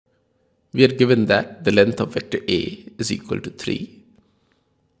We are given that the length of vector A is equal to 3,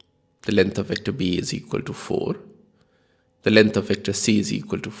 the length of vector B is equal to 4, the length of vector C is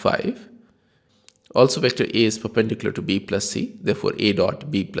equal to 5. Also, vector A is perpendicular to B plus C, therefore A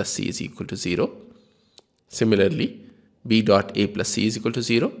dot B plus C is equal to 0. Similarly, B dot A plus C is equal to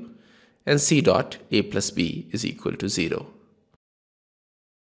 0 and C dot A plus B is equal to 0.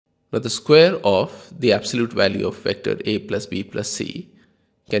 Now, the square of the absolute value of vector A plus B plus C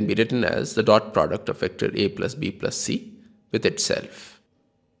can be written as the dot product of vector A plus B plus C with itself.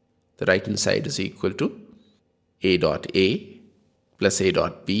 The right hand side is equal to A dot A plus A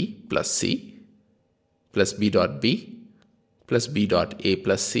dot B plus C plus B dot B plus B dot A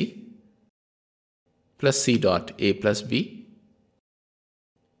plus C plus C dot A plus B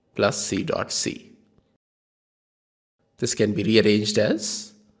plus C dot C. This can be rearranged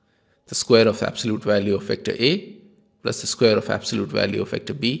as the square of absolute value of vector A plus the square of absolute value of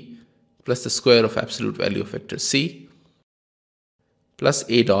vector B plus the square of absolute value of vector C plus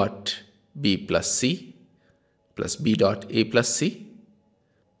A dot B plus C plus B dot A plus C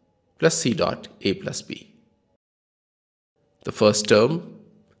plus C dot A plus B. The first term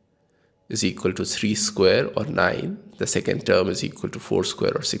is equal to 3 square or 9. The second term is equal to 4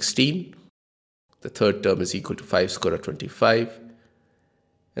 square or 16. The third term is equal to 5 square or 25.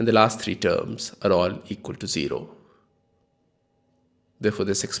 And the last three terms are all equal to 0. Therefore,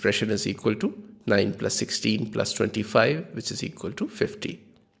 this expression is equal to 9 plus 16 plus 25, which is equal to 50.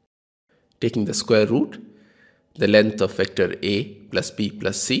 Taking the square root, the length of vector A plus B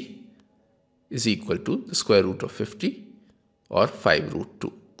plus C is equal to the square root of 50 or 5 root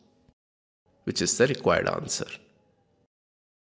 2, which is the required answer.